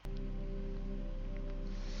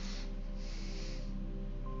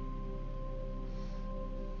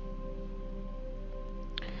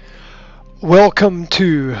Welcome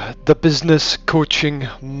to the Business Coaching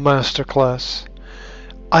Masterclass.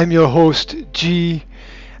 I'm your host, G,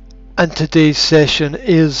 and today's session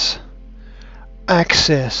is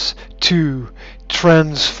Access to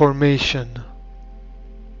Transformation.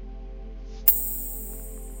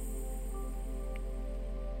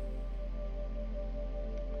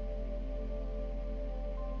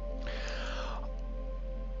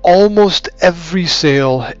 Almost every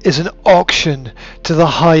sale is an auction to the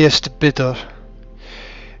highest bidder.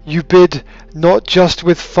 You bid not just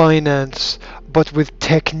with finance, but with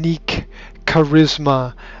technique,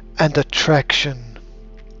 charisma, and attraction.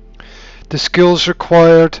 The skills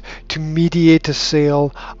required to mediate a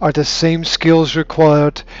sale are the same skills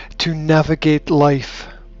required to navigate life.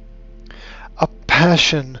 A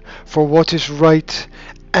passion for what is right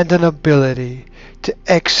and an ability to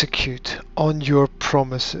execute on your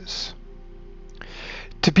promises.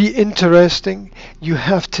 To be interesting, you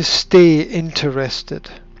have to stay interested.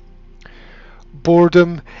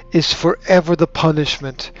 Boredom is forever the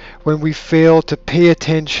punishment when we fail to pay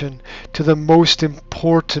attention to the most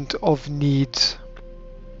important of needs.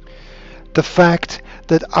 The fact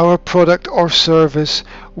that our product or service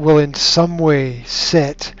will in some way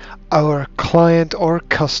set our client or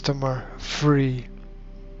customer free.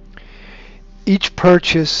 Each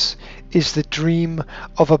purchase is the dream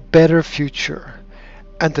of a better future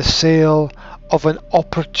and the sale of an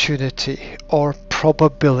opportunity or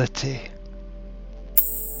probability.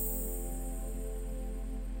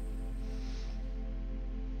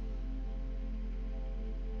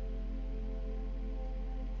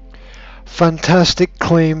 Fantastic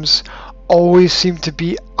claims always seem to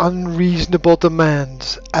be unreasonable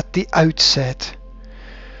demands at the outset.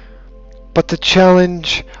 But the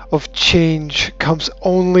challenge of change comes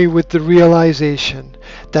only with the realization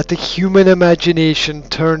that the human imagination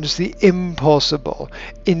turns the impossible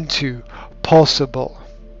into possible.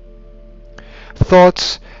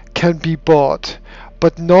 Thoughts can be bought,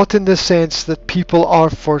 but not in the sense that people are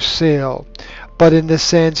for sale, but in the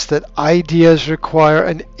sense that ideas require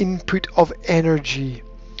an input of energy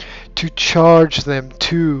to charge them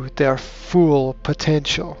to their full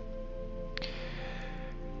potential.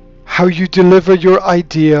 How you deliver your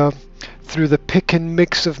idea through the pick and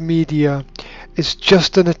mix of media is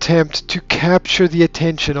just an attempt to capture the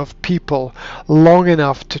attention of people long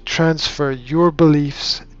enough to transfer your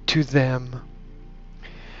beliefs to them.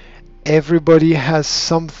 Everybody has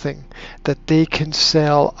something that they can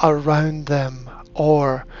sell around them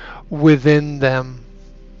or within them.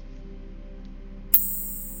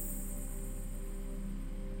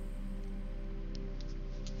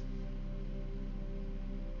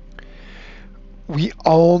 We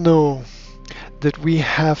all know that we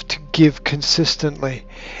have to give consistently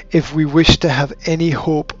if we wish to have any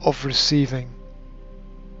hope of receiving.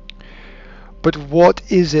 But what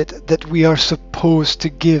is it that we are supposed to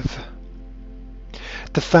give?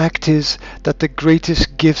 The fact is that the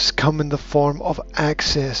greatest gifts come in the form of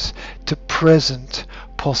access to present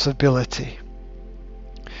possibility.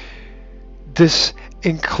 This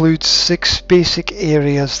includes 6 basic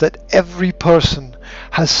areas that every person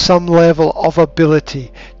has some level of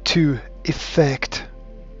ability to effect.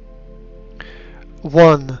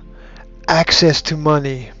 1. Access to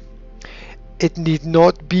money. It need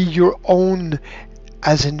not be your own,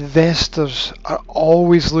 as investors are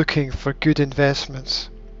always looking for good investments.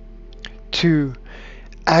 2.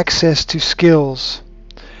 Access to skills.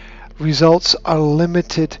 Results are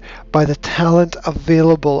limited by the talent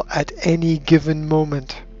available at any given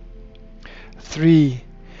moment. 3.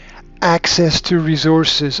 Access to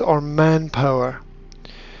resources or manpower.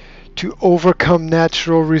 To overcome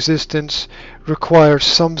natural resistance requires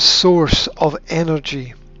some source of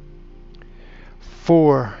energy.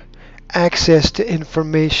 4. Access to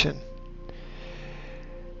information.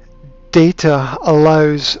 Data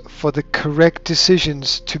allows for the correct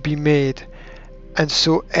decisions to be made, and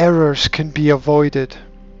so errors can be avoided.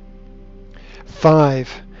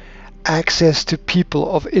 5. Access to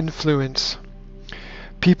people of influence.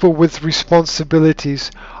 People with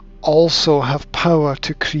responsibilities also have power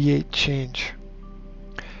to create change.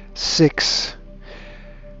 6.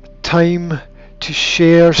 Time to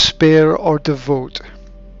share, spare, or devote.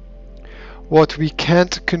 What we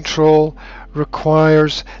can't control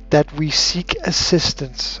requires that we seek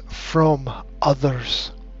assistance from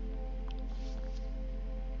others.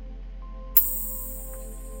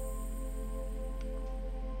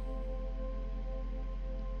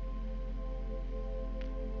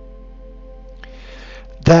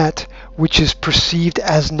 That which is perceived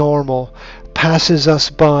as normal passes us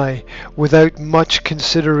by without much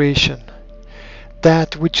consideration.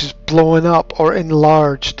 That which is blown up or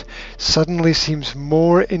enlarged suddenly seems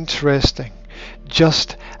more interesting,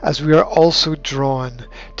 just as we are also drawn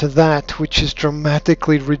to that which is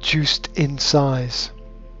dramatically reduced in size.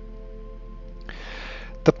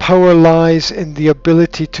 The power lies in the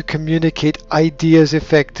ability to communicate ideas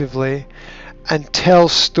effectively and tell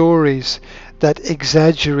stories that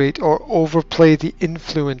exaggerate or overplay the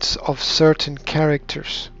influence of certain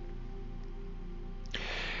characters.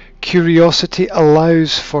 Curiosity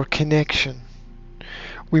allows for connection.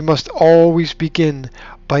 We must always begin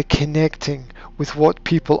by connecting with what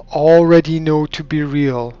people already know to be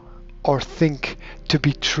real or think to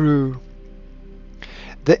be true.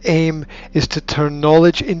 The aim is to turn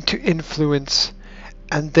knowledge into influence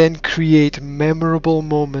and then create memorable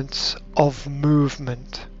moments of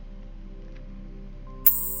movement.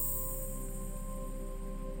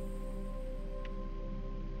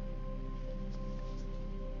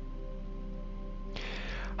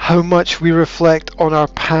 How much we reflect on our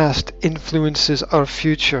past influences our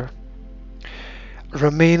future.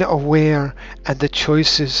 Remain aware and the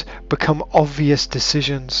choices become obvious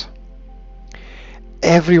decisions.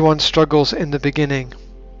 Everyone struggles in the beginning.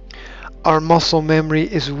 Our muscle memory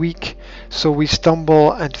is weak, so we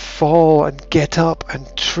stumble and fall and get up and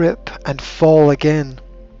trip and fall again.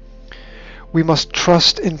 We must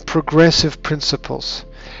trust in progressive principles.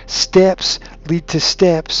 Steps lead to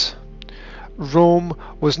steps. Rome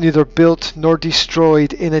was neither built nor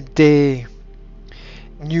destroyed in a day.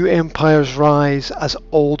 New empires rise as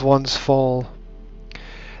old ones fall.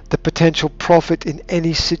 The potential profit in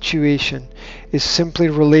any situation is simply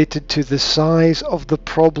related to the size of the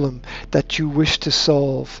problem that you wish to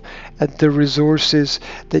solve and the resources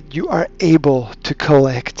that you are able to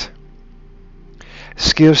collect.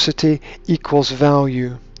 Scarcity equals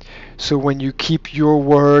value, so when you keep your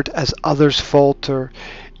word as others falter,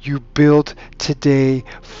 you build today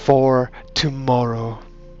for tomorrow.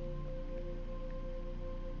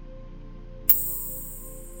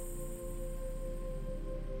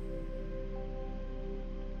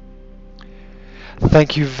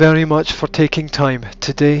 Thank you very much for taking time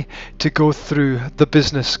today to go through the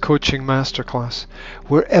Business Coaching Masterclass.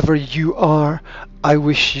 Wherever you are, I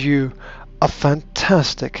wish you a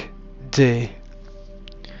fantastic day.